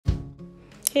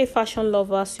Hey fashion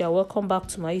lovers, you are welcome back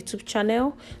to my YouTube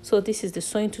channel. So this is the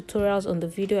sewing tutorials on the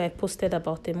video I posted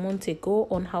about a month ago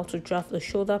on how to draft a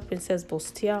shoulder princess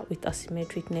bustier with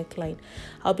asymmetric neckline.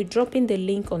 I'll be dropping the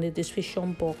link on the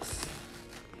description box.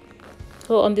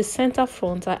 So on the center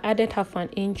front, I added 1/2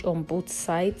 inch on both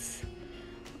sides.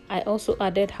 I also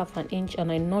added 1/2 inch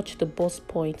and I notched the bust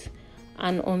point.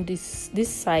 And on this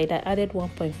side, I added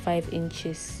 1.5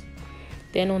 inches.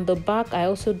 Then on the back, I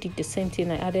also did the same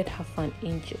thing. I added 1/2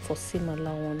 inch for seam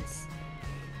allowance.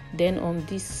 Then on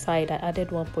this side, I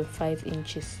added 1.5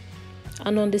 inches.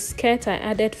 And on the skirt, I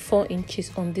added 4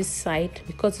 inches on this side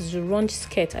because it's a ruched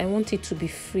skirt. I want it to be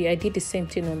free. I did the same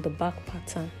thing on the back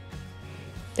pattern.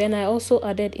 Then I also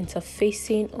added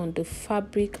interfacing on the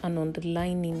fabric and on the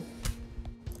lining.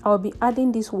 I'll be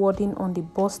adding this wording on the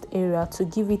bust area to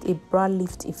give it a bra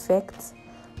lift effect.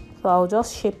 So I'll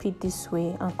just shape it this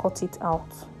way and cut it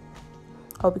out.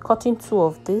 I'll be cutting 2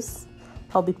 of this.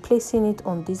 I'll be placing it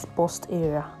on this bust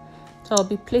area. So I'll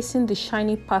be placing the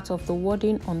shiny part of the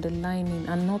wording on the lining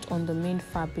and not on the main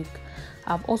fabric.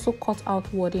 I've also cut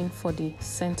out wording for the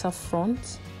center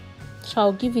front. So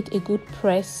I'll give it a good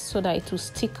press so that it will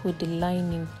stick with the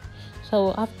lining.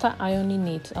 So after ironing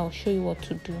it, I'll show you what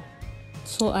to do.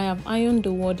 So I have ironed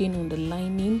the wording on the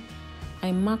lining.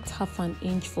 I marked 1/2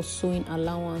 inch for sewing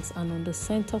allowance, and on the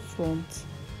center front,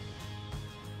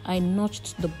 I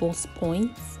notched the bust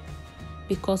point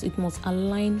because it must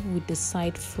align with the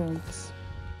side front.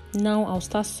 Now I'll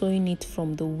start sewing it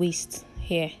from the waist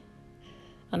here,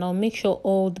 and I'll make sure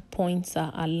all the points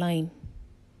are aligned,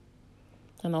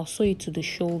 and I'll sew it to the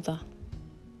shoulder.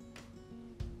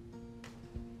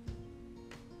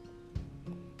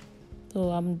 So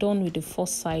I'm done with the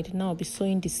first side. Now I'll be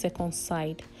sewing the second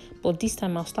side, but this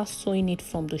time I'll start sewing it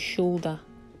from the shoulder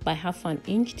by 1/2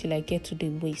 inch till I get to the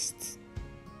waist.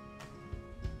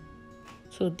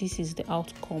 So this is the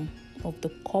outcome of the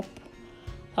cup.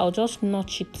 I'll just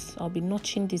notch it. I'll be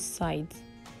notching this side.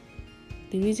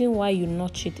 The reason why you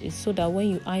notch it is so that when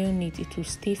you iron it, it will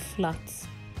stay flat.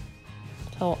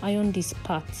 So I'll iron this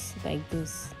part like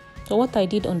this. So what I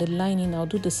did on the lining, I'll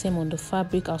do the same on the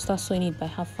fabric. I'll start sewing it by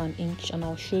 1/2 inch and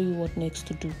I'll show you what next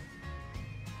to do.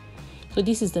 So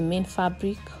this is the main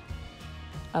fabric.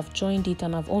 I've joined it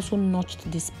and I've also notched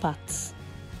this part.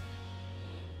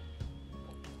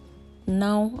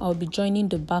 Now I'll be joining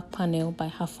the back panel by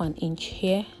 1/2 inch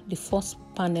here. The first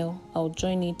panel, I'll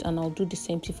join it and I'll do the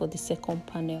same thing for the second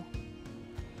panel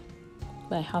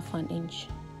by 1/2 inch.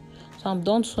 So I'm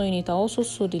done sewing it. I'll also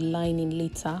sew the lining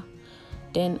later.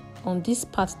 Then on this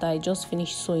part that I just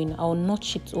finished sewing, I'll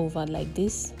notch it over like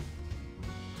this.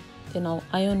 Then I'll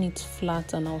iron it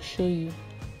flat and I'll show you.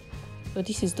 So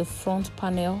this is the front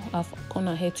panel. I've gone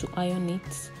ahead to iron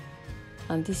it.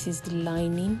 And this is the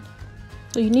lining.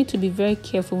 So you need to be very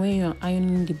careful when you are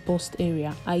ironing the bust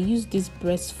area. I use this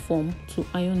breast foam to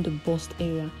iron the bust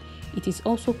area. It is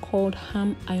also called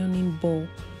ham ironing ball.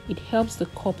 It helps the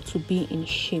cup to be in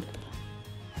shape.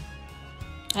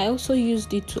 I also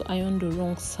used it to iron the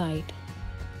wrong side.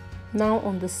 Now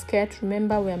on the skirt,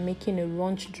 remember we are making a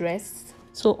ruched dress.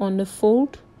 So on the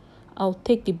fold, I'll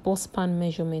take the bust span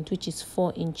measurement, which is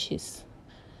 4 inches.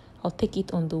 I'll take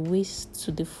it on the waist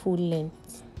to the full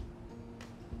length.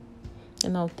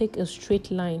 And I'll take a straight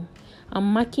line.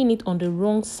 I'm marking it on the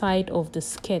wrong side of the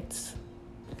skirt.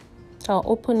 So I'll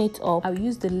open it up. I'll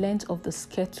use the length of the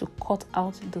skirt to cut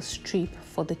out the strip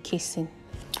for the casing.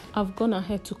 I've gone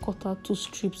ahead to cut out 2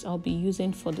 strips I'll be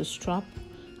using for the strap.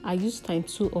 I used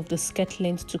 ×2 of the skirt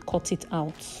length to cut it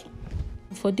out.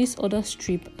 For this other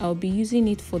strip, I'll be using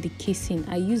it for the casing.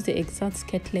 I used the exact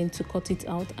skirt length to cut it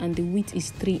out and the width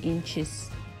is 3 inches.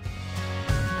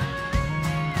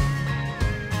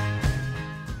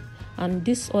 And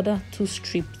these other 2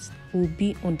 strips will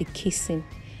be on the casing.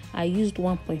 I used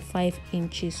 1.5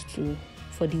 inches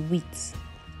for the width.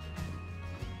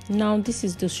 Now this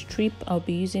is the strip I'll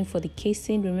be using for the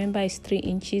casing. Remember it's 3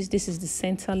 inches. This is the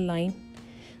center line.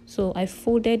 So I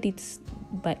folded it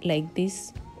like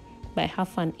this by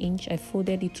 1/2 inch. I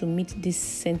folded it to meet this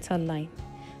center line.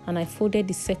 And I folded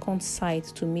the second side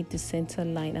to meet the center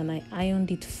line and I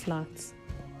ironed it flat.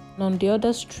 And on the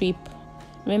other strip,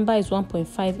 remember it's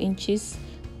 1.5 inches.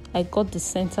 I got the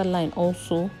center line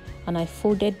also. And I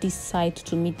folded this side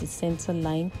to meet the center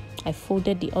line. I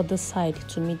folded the other side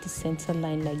to meet the center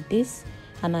line like this,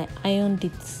 and I ironed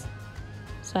it.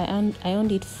 So I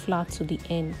ironed it flat to the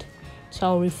end. So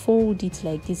I'll refold it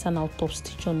like this and I'll top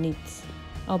stitch on it.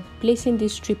 I'll be placing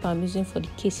this strip I'm using for the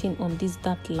casing on this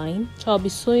dark line. So I'll be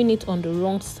sewing it on the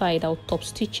wrong side. I'll top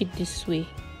stitch it this way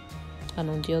and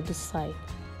on the other side.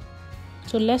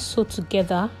 So let's sew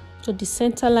together. So the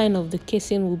center line of the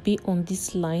casing will be on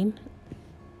this line.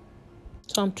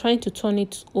 So I'm trying to turn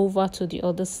it over to the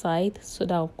other side so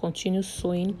that I'll continue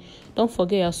sewing. Don't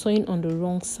forget you're sewing on the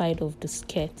wrong side of the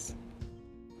skirt.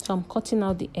 So I'm cutting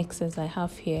out the excess I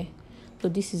have here. So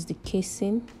this is the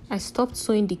casing. I stopped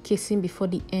sewing the casing before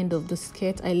the end of the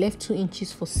skirt. I left 2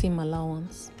 inches for seam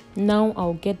allowance. Now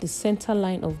I'll get the center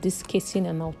line of this casing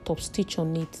and I'll top stitch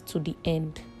on it to the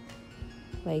end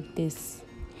like this.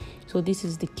 So this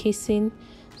is the casing.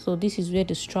 So this is where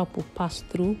the strap will pass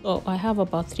through. So I have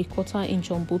about 3/4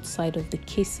 inch on both sides of the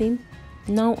casing.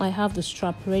 Now I have the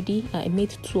strap ready. I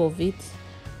made 2 of it.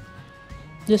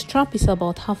 The strap is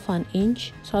about 1/2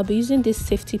 inch. So I'll be using this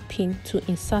safety pin to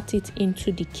insert it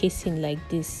into the casing like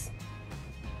this.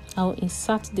 I'll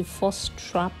insert the first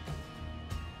strap.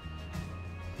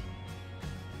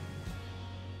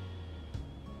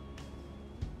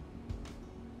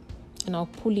 And I'll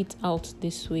pull it out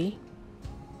this way.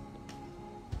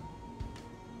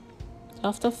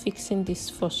 After fixing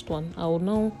this first one,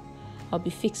 I'll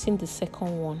be fixing the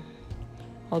second one.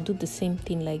 I'll do the same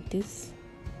thing like this.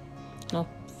 And I'll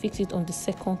fix it on the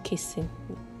second casing.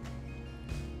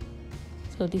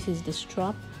 So this is the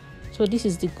strap. So this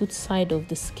is the good side of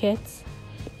the skirt.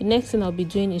 The next thing I'll be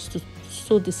doing is to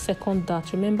sew the second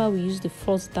dart. Remember, we used the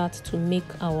first dart to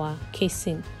make our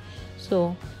casing.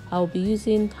 So I'll be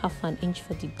using 1/2 inch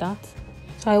for the dart.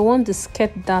 So I want the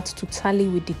skirt dart to tally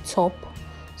with the top.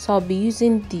 So I'll be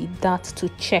using the dart to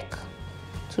check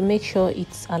to make sure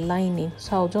it's aligning.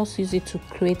 So I'll just use it to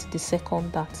create the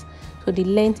second dart. So the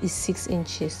length is 6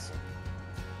 inches.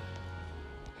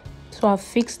 So I've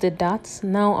fixed the darts.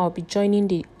 Now I'll be joining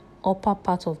the upper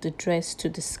part of the dress to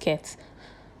the skirt.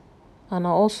 And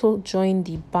I'll also join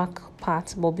the back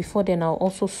part. But before then, I'll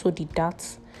also sew the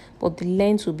darts. But the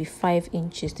length will be 5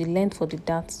 inches. The length for the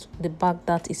darts, the back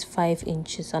dart is 5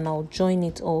 inches. And I'll join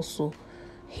it also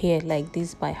here like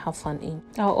this by 1/2 inch.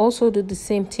 I'll also do the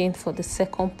same thing for the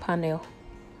second panel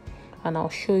and I'll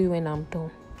show you when I'm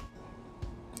done.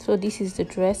 So this is the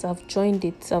dress. I've joined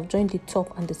it. I've joined the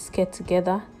top and the skirt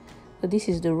together. So this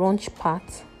is the ruched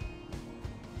part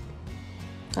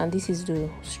and this is the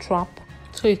strap.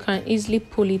 So you can easily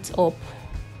pull it up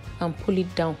and pull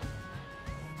it down.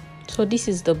 So this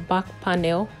is the back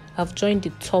panel. I've joined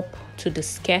the top to the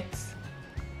skirt.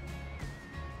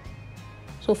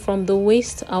 So from the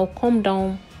waist, I'll come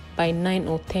down by 9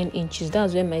 or 10 inches.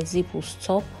 That's where my zip will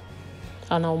stop.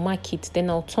 And I'll mark it. Then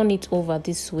I'll turn it over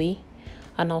this way.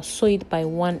 And I'll sew it by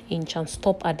 1 inch and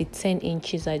stop at the 10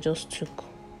 inches I just took.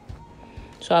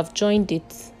 So I've joined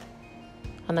it.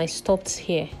 And I stopped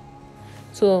here.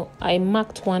 So I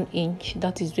marked 1 inch.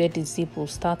 That is where the zip will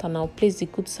start. And I'll place the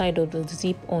good side of the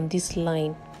zip on this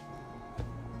line.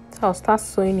 So I'll start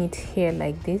sewing it here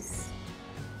like this.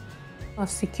 I've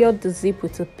secured the zip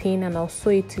with a pin and I'll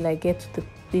sew it till I get to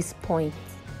this point.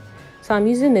 So I'm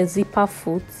using a zipper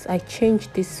foot. I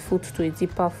changed this foot to a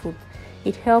zipper foot.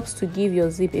 It helps to give your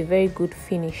zip a very good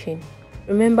finishing.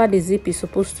 Remember, the zip is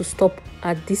supposed to stop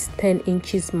at this 10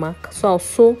 inches mark. So I'll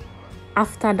sew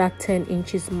after that 10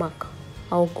 inches mark.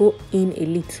 I'll go in a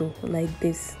little like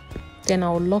this. Then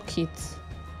I'll lock it.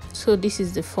 So this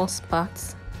is the first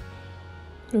part.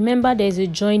 Remember, there's a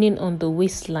joining on the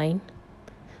waistline.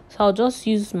 So I'll just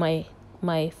use my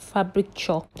fabric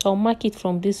chalk. So I'll mark it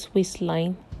from this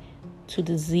waistline to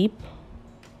the zip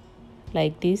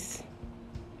like this.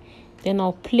 Then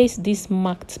I'll place this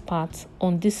marked part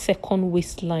on this second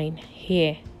waistline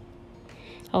here.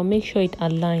 I'll make sure it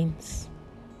aligns.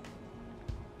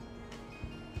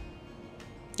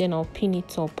 Then I'll pin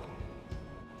it up.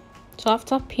 So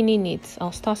after pinning it,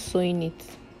 I'll start sewing it.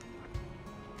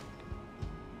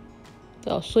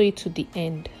 So I'll sew it to the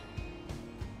end.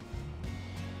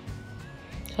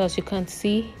 So as you can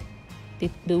see,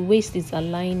 the waist is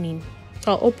aligning.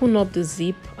 So I'll open up the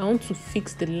zip. I want to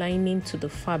fix the lining to the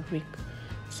fabric.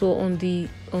 So on the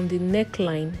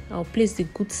neckline, I'll place the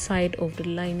good side of the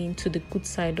lining to the good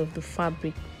side of the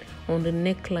fabric on the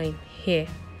neckline here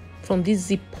from this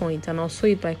zip point, and I'll sew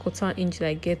it by 1/4 inch till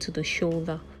I get to the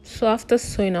shoulder. So after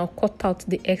sewing, I'll cut out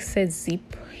the excess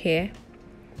zip here.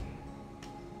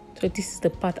 So this is the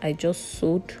part I just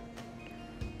sewed.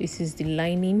 This is the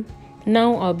lining.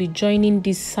 Now I'll be joining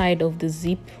this side of the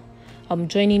zip. I'm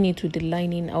joining it with the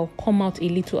lining. I'll come out a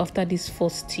little after this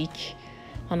first stitch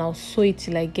and I'll sew it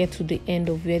till I get to the end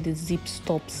of where the zip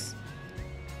stops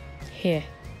here.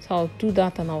 So I'll do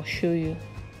that and I'll show you.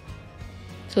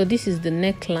 So this is the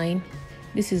neckline.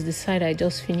 This is the side I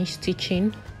just finished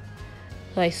stitching.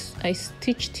 So I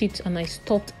stitched it and I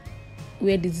stopped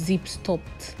where the zip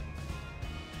stopped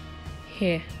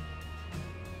here.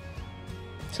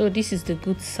 So this is the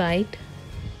good side.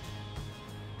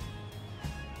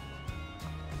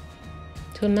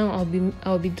 So now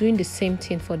I'll be doing the same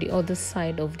thing for the other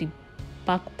side of the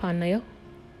back panel.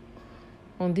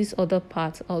 On this other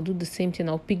part, I'll do the same thing.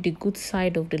 I'll pick the good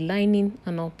side of the lining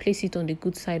and I'll place it on the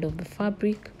good side of the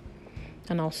fabric,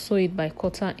 and I'll sew it by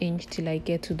 1/4 inch till I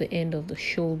get to the end of the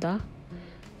shoulder.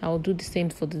 I'll do the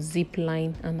same for the zip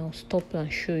line, and I'll stop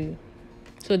and show you.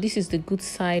 So this is the good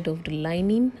side of the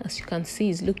lining. As you can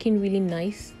see, it's looking really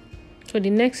nice. So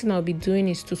the next thing I'll be doing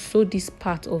is to sew this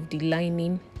part of the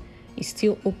lining. It's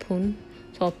still open,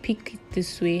 so I'll pick it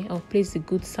this way. I'll place the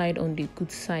good side on the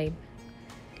good side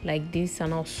like this,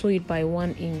 and I'll sew it by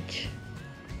 1 inch.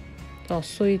 So I'll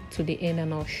sew it to the end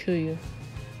and I'll show you.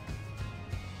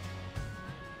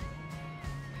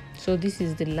 So this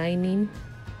is the lining.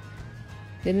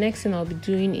 The next thing I'll be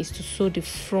doing is to sew the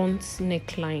front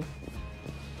neckline.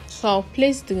 So I'll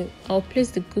place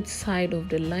the good side of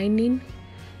the lining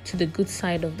to the good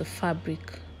side of the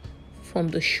fabric from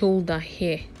the shoulder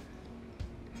here.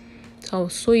 So I'll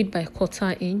sew it by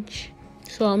 1/4 inch.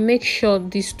 So I'll make sure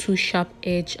these two sharp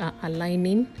edges are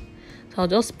aligning. So I'll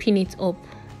just pin it up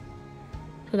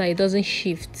so that it doesn't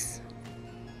shift.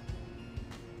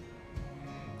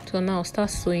 So now I'll start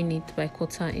sewing it by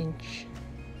 1/4 inch,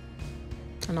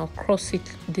 and I'll cross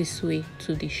it this way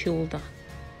to the shoulder.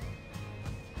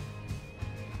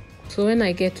 So when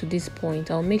I get to this point,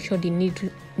 I'll make sure the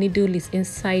needle is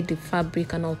inside the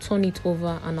fabric, and I'll turn it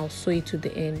over and I'll sew it to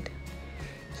the end.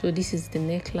 So this is the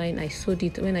neckline. I sewed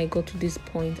it. When I got to this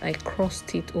point, I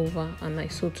crossed it over and I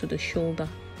sewed to the shoulder.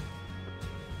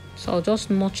 So I'll just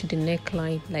notch the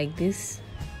neckline like this.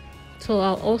 So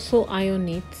I'll also iron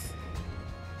it.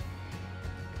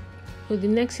 So the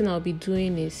next thing I'll be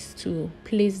doing is to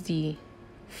place the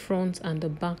front and the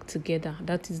back together.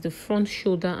 That is the front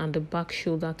shoulder and the back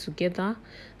shoulder together.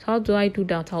 So how do I do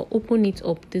that? I'll open it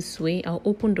up this way. I'll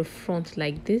open the front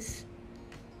like this.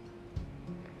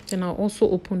 Then I'll also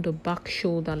open the back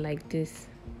shoulder like this.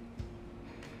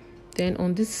 Then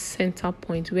on this center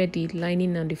point where the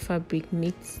lining and the fabric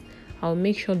meets, I'll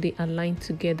make sure they align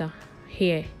together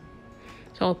here.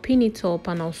 So I'll pin it up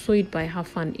and I'll sew it by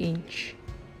 1/2 inch.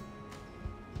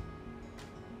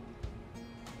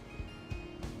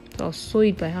 So I'll sew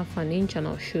it by 1/2 inch and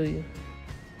I'll show you.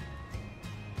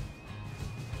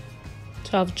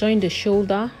 So I've joined the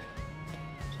shoulder.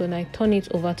 So when I turn it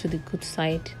over to the good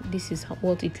side, this is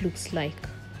what it looks like.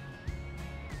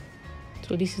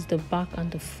 So this is the back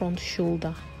and the front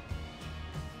shoulder.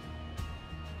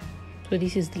 So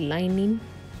this is the lining.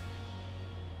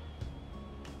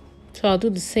 So I'll do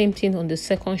the same thing on the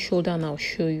second shoulder and I'll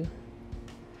show you.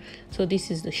 So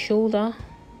this is the shoulder.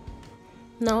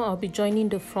 Now I'll be joining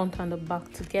the front and the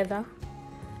back together.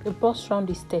 The bust round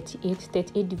is 38.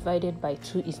 38 divided by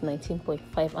 2 is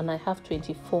 19.5, and I have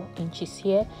 24 inches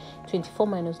here. 24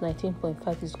 minus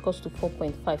 19.5 is equals to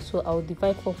 4.5. So I'll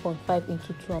divide 4.5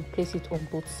 into 2 and place it on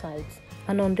both sides.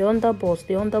 And on the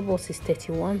underbust is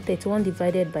 31. 31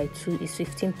 divided by 2 is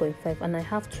 15.5, and I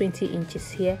have 20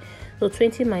 inches here. So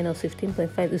 20 minus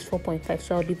 15.5 is 4.5.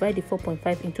 So I'll divide the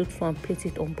 4.5 into 2 and place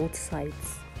it on both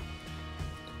sides.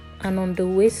 And on the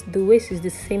waist is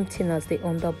the same thing as the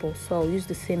underbust, so I'll use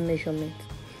the same measurement.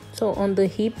 So on the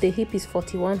hip is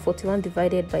 41. 41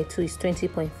 divided by 2 is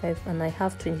 20.5, and I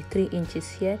have 23 inches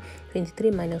here.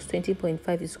 23 minus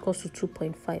 20.5 is equals to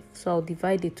 2.5. So I'll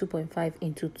divide the 2.5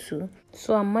 into 2.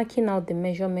 So I'm marking out the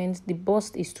measurements. The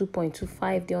bust is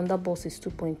 2.25, the underbust is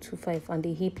 2.25, and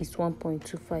the hip is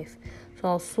 1.25. So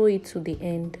I'll sew it to the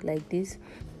end like this.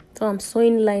 So I'm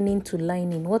sewing lining to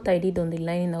lining. What I did on the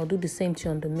lining, I'll do the same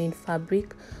thing on the main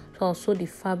fabric. So I'll sew the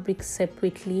fabric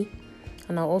separately,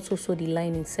 and I'll also sew the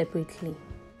lining separately.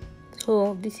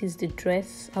 So this is the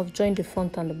dress. I've joined the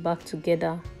front and the back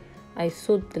together. I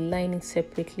sewed the lining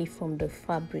separately from the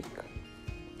fabric.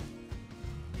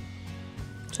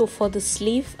 So for the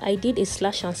sleeve, I did a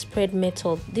slash and spread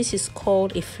method. This is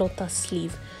called a flutter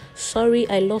sleeve. Sorry,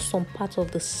 I lost some part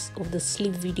of the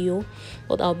sleeve video,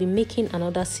 but I'll be making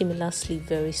another similar sleeve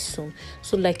very soon.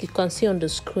 So like you can see on the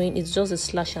screen, it's just a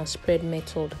slash and spread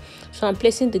method. So I'm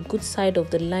placing the good side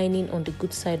of the lining on the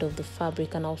good side of the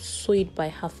fabric, and I'll sew it by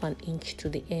 1/2 inch to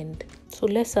the end. So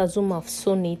let's assume I've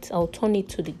sewn it. I'll turn it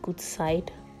to the good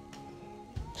side.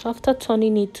 So after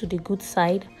turning it to the good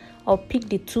side, I'll pick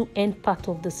the two end part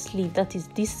of the sleeve, that is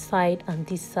this side and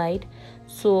this side.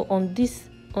 So on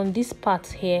this part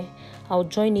here, I'll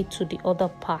join it to the other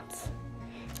part.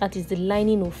 That is, the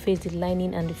lining will face the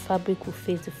lining and the fabric will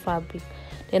face the fabric.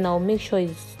 Then I'll make sure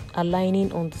it's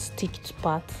aligning on the stitched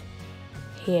part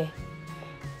here.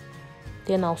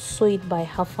 Then I'll sew it by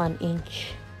 1/2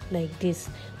 inch like this.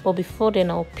 But before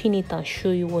then, I'll pin it and show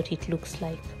you what it looks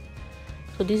like.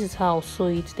 So this is how I'll sew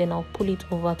it. Then I'll pull it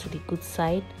over to the good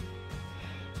side.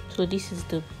 So this is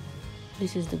the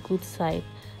good side.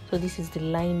 So this is the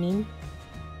lining.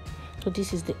 So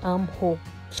this is the armhole.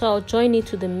 So I'll join it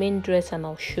to the main dress and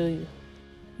I'll show you.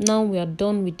 Now we are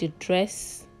done with the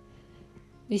dress.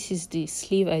 This is the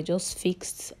sleeve I just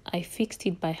fixed. I fixed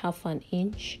it by 1/2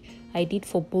 inch. I did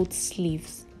for both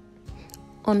sleeves.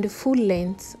 On the full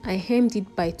length, I hemmed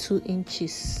it by 2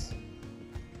 inches.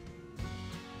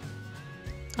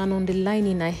 And on the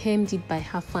lining, I hemmed it by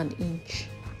 1/2 inch.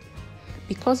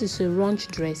 Because it's a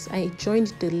ruched dress, I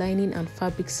joined the lining and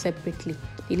fabric separately.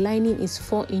 The lining is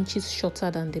 4 inches shorter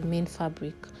than the main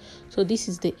fabric. So this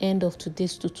is the end of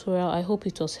today's tutorial. I hope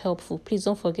it was helpful. Please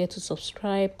don't forget to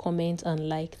subscribe, comment and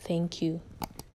like. Thank you.